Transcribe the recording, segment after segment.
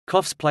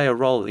Coughs play a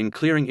role in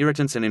clearing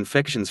irritants and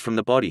infections from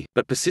the body,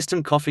 but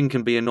persistent coughing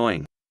can be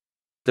annoying.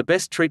 The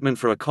best treatment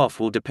for a cough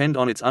will depend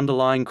on its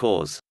underlying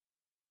cause.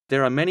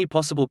 There are many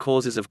possible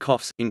causes of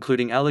coughs,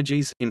 including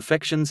allergies,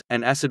 infections,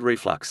 and acid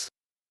reflux.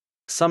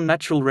 Some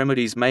natural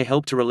remedies may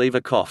help to relieve a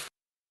cough.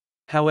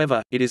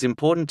 However, it is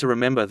important to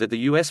remember that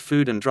the U.S.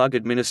 Food and Drug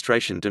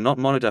Administration do not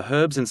monitor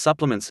herbs and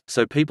supplements,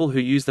 so people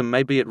who use them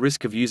may be at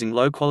risk of using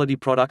low-quality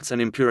products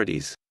and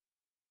impurities.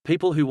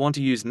 People who want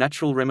to use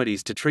natural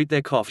remedies to treat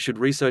their cough should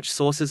research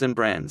sources and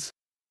brands.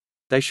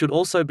 They should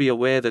also be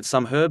aware that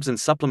some herbs and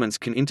supplements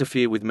can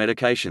interfere with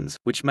medications,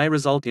 which may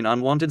result in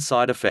unwanted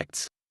side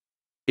effects.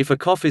 If a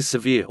cough is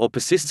severe or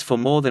persists for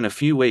more than a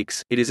few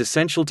weeks, it is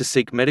essential to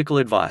seek medical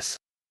advice.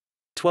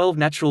 12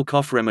 Natural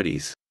cough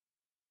remedies.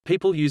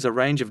 People use a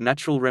range of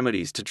natural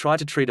remedies to try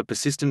to treat a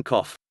persistent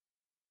cough.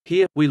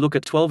 Here, we look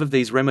at 12 of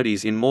these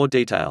remedies in more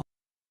detail.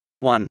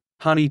 1.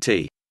 Honey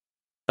tea.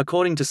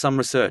 According to some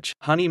research,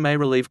 honey may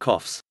relieve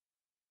coughs.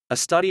 A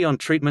study on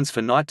treatments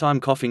for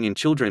nighttime coughing in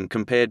children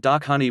compared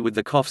dark honey with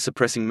the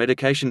cough-suppressing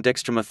medication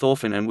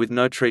dextromethorphan and with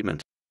no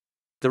treatment.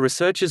 The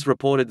researchers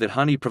reported that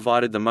honey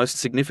provided the most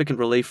significant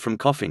relief from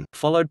coughing,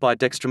 followed by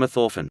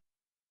dextromethorphan.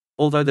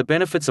 Although the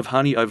benefits of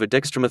honey over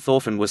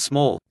dextromethorphan were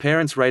small,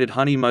 parents rated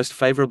honey most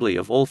favorably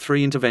of all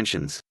three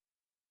interventions.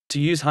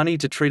 To use honey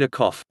to treat a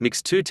cough,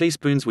 mix 2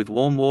 teaspoons with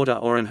warm water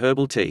or an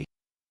herbal tea.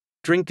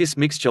 Drink this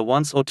mixture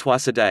once or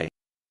twice a day.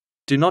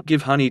 Do not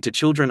give honey to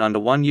children under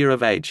 1 year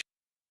of age.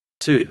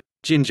 2.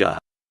 Ginger.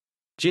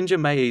 Ginger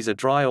may ease a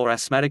dry or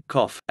asthmatic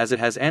cough, as it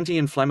has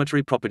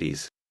anti-inflammatory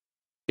properties.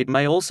 It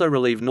may also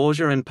relieve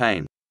nausea and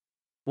pain.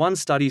 One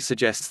study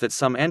suggests that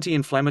some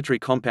anti-inflammatory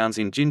compounds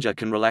in ginger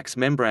can relax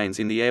membranes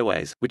in the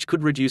airways, which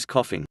could reduce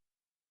coughing.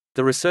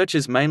 The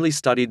researchers mainly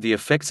studied the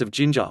effects of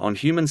ginger on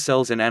human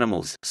cells and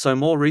animals, so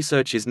more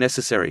research is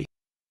necessary.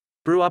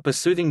 Brew up a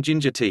soothing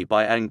ginger tea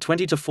by adding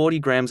 20 to 40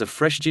 grams of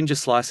fresh ginger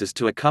slices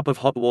to a cup of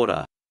hot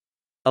water.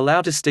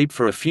 Allow to steep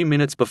for a few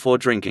minutes before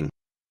drinking.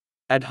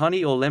 Add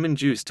honey or lemon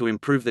juice to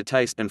improve the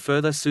taste and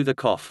further soothe a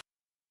cough.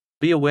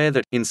 Be aware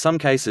that, in some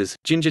cases,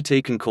 ginger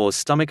tea can cause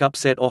stomach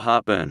upset or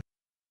heartburn.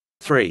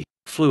 3.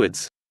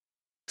 Fluids.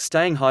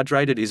 Staying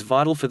hydrated is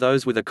vital for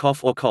those with a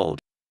cough or cold.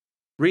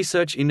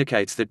 Research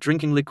indicates that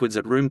drinking liquids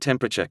at room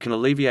temperature can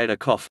alleviate a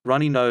cough,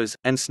 runny nose,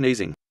 and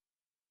sneezing.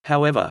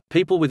 However,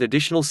 people with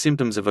additional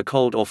symptoms of a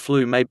cold or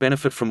flu may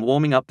benefit from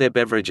warming up their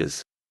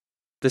beverages.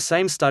 The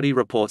same study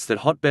reports that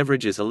hot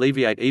beverages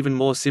alleviate even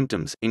more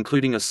symptoms,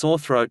 including a sore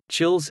throat,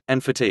 chills,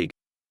 and fatigue.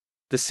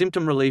 The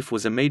symptom relief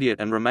was immediate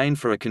and remained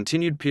for a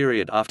continued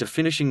period after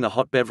finishing the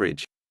hot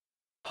beverage.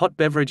 Hot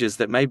beverages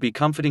that may be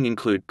comforting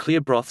include clear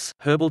broths,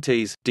 herbal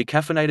teas,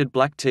 decaffeinated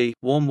black tea,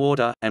 warm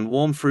water, and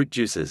warm fruit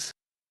juices.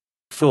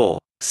 4.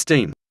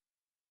 Steam.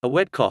 A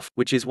wet cough,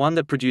 which is one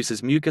that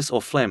produces mucus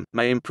or phlegm,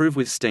 may improve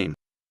with steam.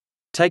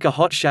 Take a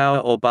hot shower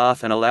or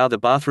bath and allow the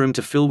bathroom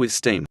to fill with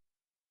steam.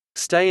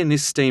 Stay in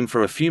this steam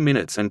for a few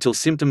minutes until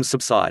symptoms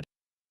subside.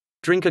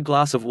 Drink a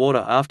glass of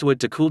water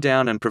afterward to cool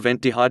down and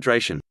prevent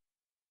dehydration.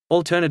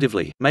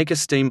 Alternatively, make a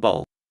steam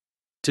bowl.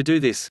 To do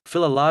this,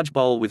 fill a large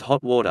bowl with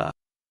hot water.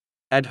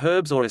 Add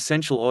herbs or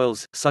essential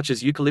oils, such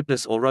as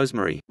eucalyptus or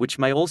rosemary, which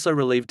may also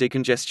relieve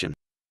decongestion.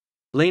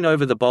 Lean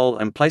over the bowl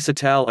and place a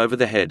towel over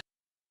the head.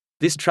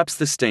 This traps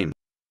the steam.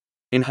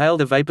 Inhale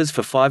the vapors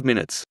for 5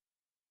 minutes.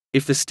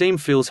 If the steam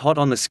feels hot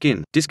on the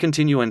skin,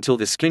 discontinue until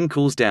the skin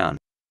cools down.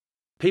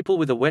 People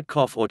with a wet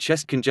cough or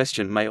chest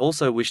congestion may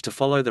also wish to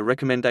follow the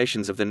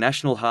recommendations of the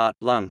National Heart,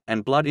 Lung,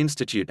 and Blood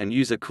Institute and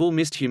use a cool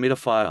mist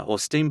humidifier or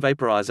steam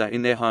vaporizer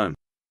in their home.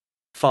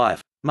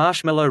 5.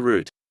 Marshmallow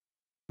root.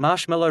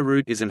 Marshmallow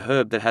root is an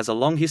herb that has a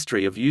long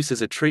history of use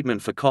as a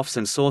treatment for coughs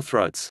and sore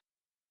throats.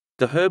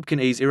 The herb can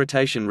ease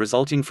irritation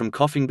resulting from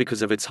coughing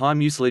because of its high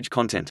mucilage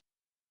content.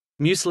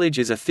 Mucilage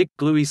is a thick,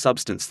 gluey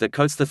substance that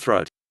coats the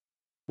throat.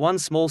 One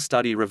small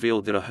study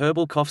revealed that a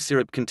herbal cough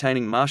syrup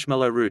containing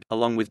marshmallow root,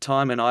 along with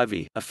thyme and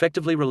ivy,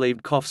 effectively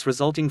relieved coughs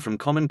resulting from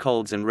common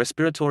colds and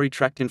respiratory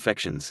tract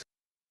infections.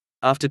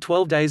 After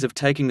 12 days of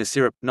taking the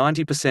syrup,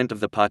 90% of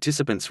the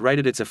participants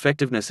rated its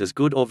effectiveness as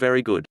good or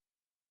very good.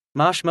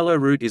 Marshmallow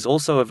root is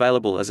also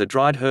available as a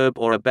dried herb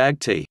or a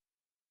bagged tea.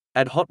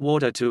 Add hot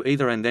water to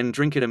either and then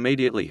drink it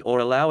immediately or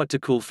allow it to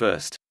cool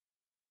first.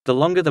 The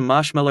longer the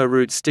marshmallow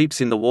root steeps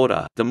in the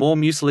water, the more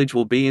mucilage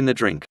will be in the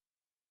drink.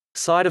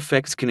 Side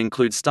effects can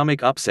include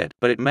stomach upset,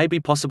 but it may be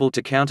possible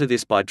to counter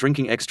this by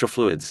drinking extra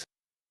fluids.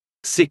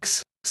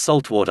 6.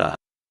 Salt water.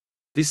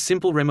 This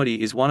simple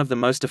remedy is one of the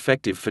most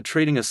effective for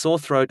treating a sore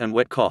throat and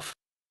wet cough.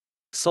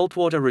 Salt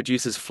water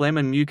reduces phlegm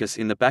and mucus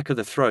in the back of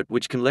the throat,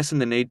 which can lessen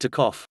the need to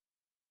cough.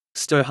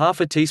 Stir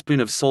half a teaspoon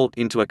of salt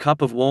into a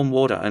cup of warm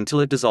water until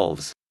it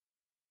dissolves.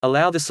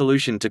 Allow the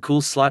solution to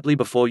cool slightly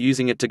before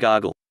using it to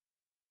gargle.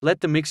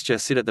 Let the mixture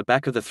sit at the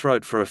back of the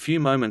throat for a few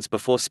moments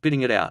before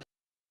spitting it out.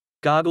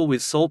 Gargle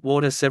with salt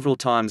water several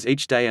times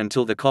each day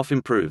until the cough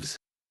improves.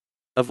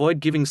 Avoid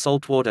giving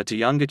salt water to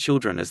younger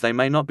children as they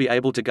may not be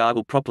able to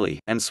gargle properly,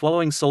 and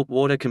swallowing salt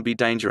water can be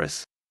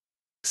dangerous.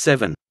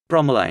 7.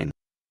 Bromelain.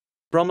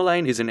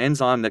 Bromelain is an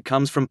enzyme that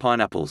comes from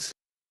pineapples.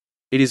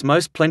 It is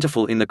most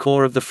plentiful in the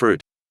core of the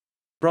fruit.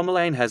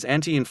 Bromelain has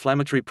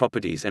anti-inflammatory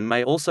properties and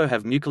may also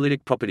have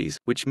mucolytic properties,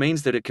 which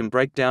means that it can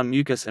break down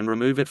mucus and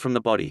remove it from the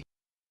body.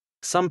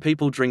 Some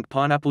people drink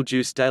pineapple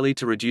juice daily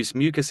to reduce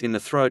mucus in the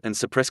throat and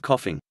suppress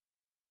coughing.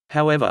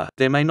 However,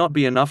 there may not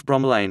be enough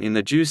bromelain in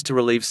the juice to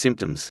relieve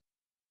symptoms.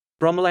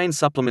 Bromelain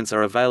supplements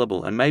are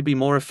available and may be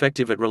more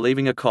effective at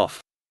relieving a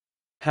cough.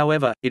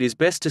 However, it is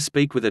best to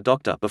speak with a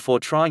doctor before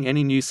trying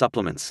any new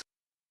supplements.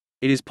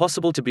 It is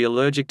possible to be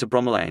allergic to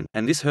bromelain,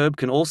 and this herb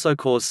can also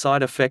cause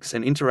side effects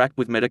and interact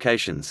with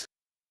medications.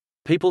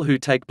 People who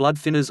take blood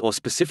thinners or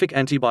specific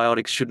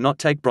antibiotics should not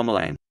take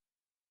bromelain.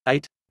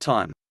 8.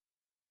 Thyme.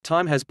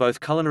 Thyme has both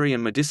culinary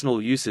and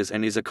medicinal uses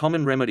and is a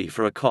common remedy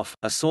for a cough,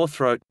 a sore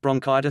throat,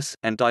 bronchitis,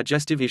 and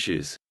digestive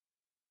issues.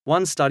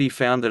 One study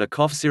found that a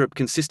cough syrup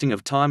consisting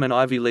of thyme and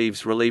ivy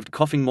leaves relieved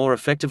coughing more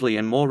effectively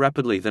and more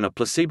rapidly than a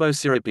placebo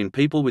syrup in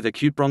people with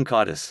acute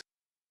bronchitis.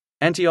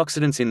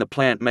 Antioxidants in the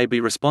plant may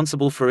be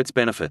responsible for its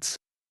benefits.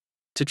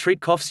 To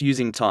treat coughs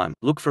using thyme,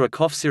 look for a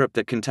cough syrup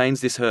that contains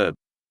this herb.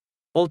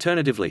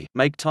 Alternatively,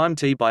 make thyme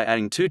tea by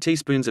adding 2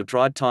 teaspoons of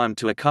dried thyme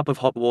to a cup of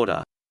hot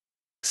water.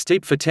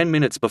 Steep for 10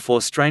 minutes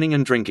before straining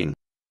and drinking.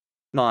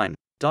 9.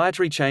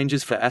 Dietary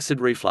changes for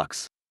acid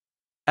reflux.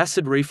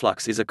 Acid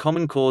reflux is a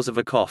common cause of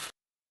a cough.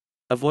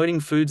 Avoiding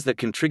foods that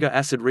can trigger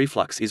acid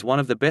reflux is one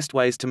of the best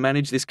ways to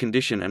manage this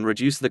condition and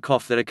reduce the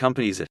cough that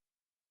accompanies it.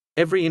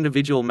 Every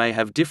individual may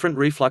have different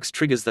reflux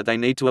triggers that they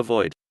need to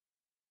avoid.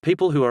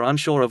 People who are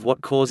unsure of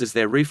what causes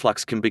their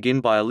reflux can begin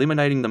by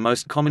eliminating the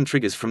most common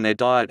triggers from their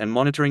diet and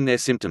monitoring their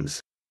symptoms.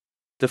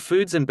 The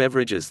foods and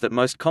beverages that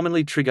most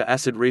commonly trigger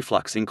acid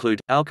reflux include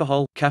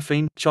alcohol,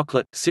 caffeine,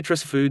 chocolate,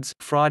 citrus foods,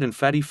 fried and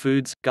fatty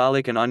foods,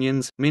 garlic and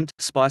onions, mint,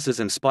 spices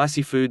and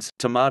spicy foods,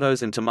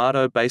 tomatoes and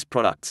tomato-based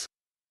products.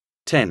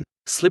 10.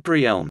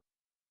 Slippery elm.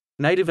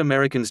 Native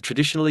Americans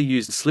traditionally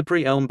used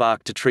slippery elm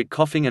bark to treat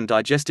coughing and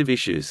digestive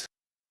issues.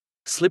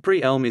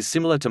 Slippery elm is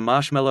similar to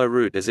marshmallow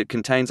root as it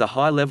contains a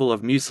high level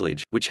of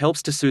mucilage, which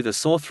helps to soothe a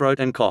sore throat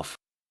and cough.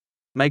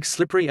 Make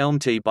slippery elm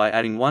tea by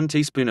adding 1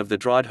 teaspoon of the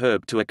dried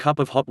herb to a cup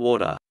of hot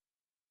water.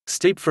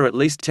 Steep for at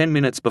least 10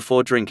 minutes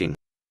before drinking.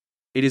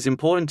 It is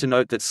important to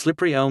note that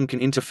slippery elm can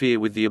interfere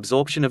with the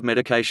absorption of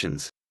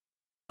medications.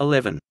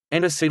 11.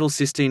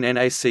 N-acetylcysteine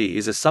NAC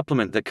is a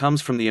supplement that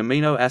comes from the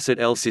amino acid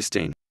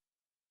L-cysteine.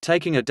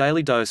 Taking a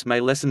daily dose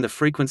may lessen the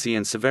frequency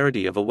and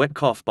severity of a wet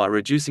cough by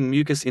reducing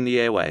mucus in the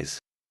airways.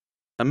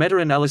 A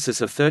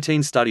meta-analysis of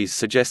 13 studies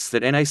suggests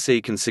that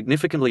NAC can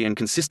significantly and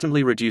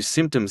consistently reduce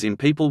symptoms in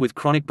people with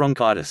chronic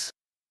bronchitis.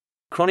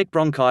 Chronic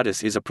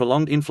bronchitis is a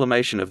prolonged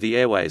inflammation of the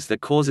airways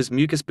that causes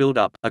mucus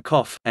buildup, a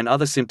cough, and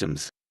other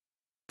symptoms.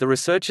 The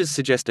researchers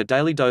suggest a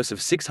daily dose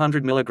of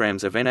 600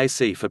 mg of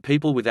NAC for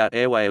people without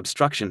airway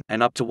obstruction,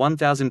 and up to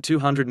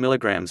 1,200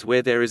 mg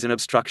where there is an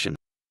obstruction.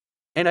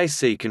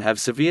 NAC can have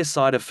severe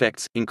side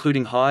effects,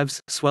 including hives,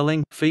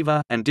 swelling,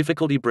 fever, and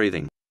difficulty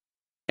breathing.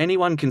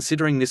 Anyone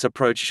considering this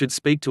approach should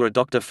speak to a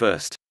doctor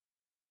first.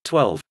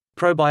 12.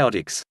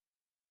 Probiotics.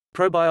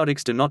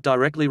 Probiotics do not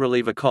directly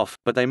relieve a cough,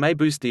 but they may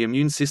boost the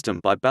immune system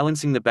by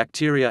balancing the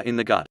bacteria in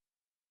the gut.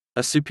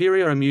 A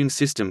superior immune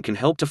system can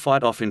help to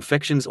fight off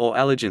infections or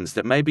allergens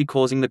that may be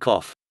causing the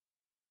cough.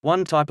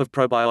 One type of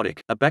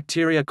probiotic, a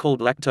bacteria called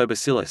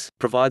lactobacillus,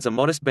 provides a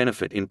modest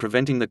benefit in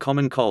preventing the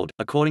common cold,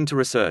 according to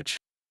research.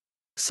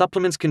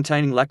 Supplements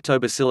containing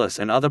lactobacillus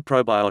and other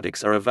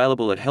probiotics are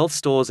available at health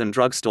stores and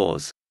drug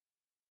stores.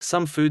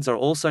 Some foods are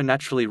also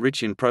naturally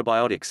rich in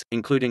probiotics,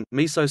 including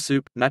miso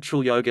soup,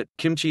 natural yogurt,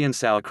 kimchi and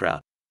sauerkraut.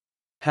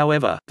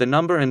 However, the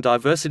number and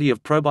diversity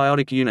of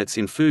probiotic units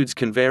in foods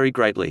can vary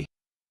greatly.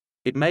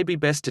 It may be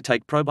best to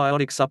take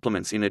probiotic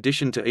supplements in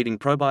addition to eating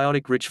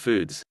probiotic-rich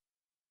foods.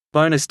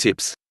 Bonus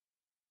tips.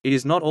 It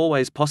is not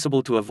always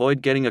possible to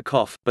avoid getting a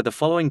cough, but the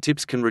following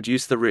tips can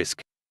reduce the risk.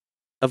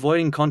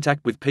 Avoiding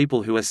contact with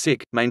people who are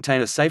sick,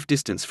 maintain a safe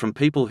distance from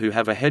people who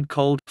have a head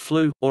cold,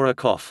 flu, or a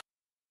cough.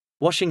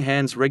 Washing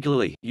hands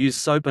regularly, use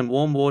soap and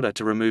warm water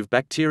to remove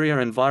bacteria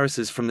and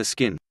viruses from the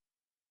skin.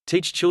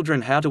 Teach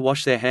children how to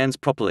wash their hands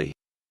properly.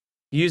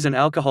 Use an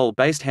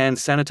alcohol-based hand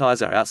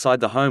sanitizer outside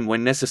the home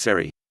when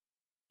necessary.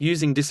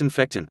 Using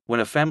disinfectant.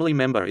 When a family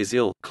member is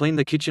ill, clean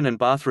the kitchen and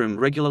bathroom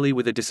regularly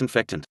with a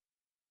disinfectant.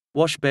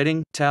 Wash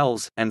bedding,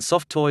 towels, and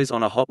soft toys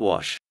on a hot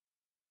wash.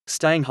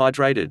 Staying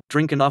hydrated,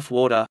 drink enough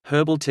water,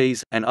 herbal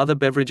teas, and other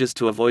beverages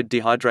to avoid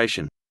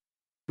dehydration.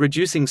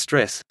 Reducing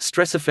stress.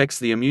 Stress affects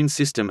the immune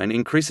system and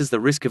increases the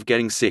risk of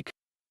getting sick.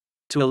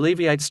 To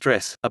alleviate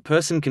stress, a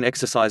person can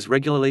exercise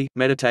regularly,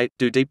 meditate,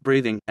 do deep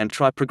breathing, and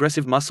try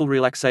progressive muscle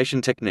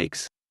relaxation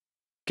techniques.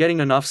 Getting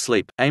enough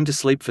sleep. Aim to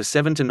sleep for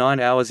 7 to 9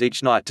 hours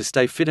each night to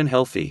stay fit and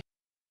healthy.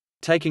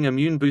 Taking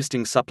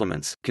immune-boosting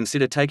supplements.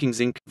 Consider taking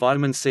zinc,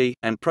 vitamin C,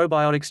 and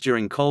probiotics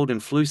during cold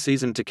and flu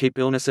season to keep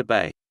illness at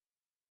bay.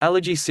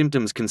 Allergy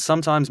symptoms can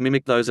sometimes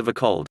mimic those of a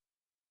cold.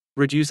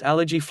 Reduce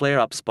allergy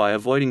flare-ups by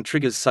avoiding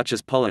triggers such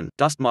as pollen,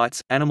 dust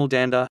mites, animal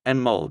dander, and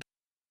mold.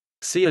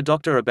 See a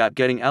doctor about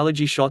getting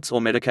allergy shots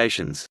or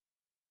medications.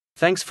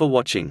 Thanks for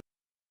watching.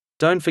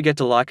 Don't forget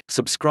to like,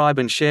 subscribe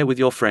and share with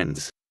your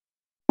friends.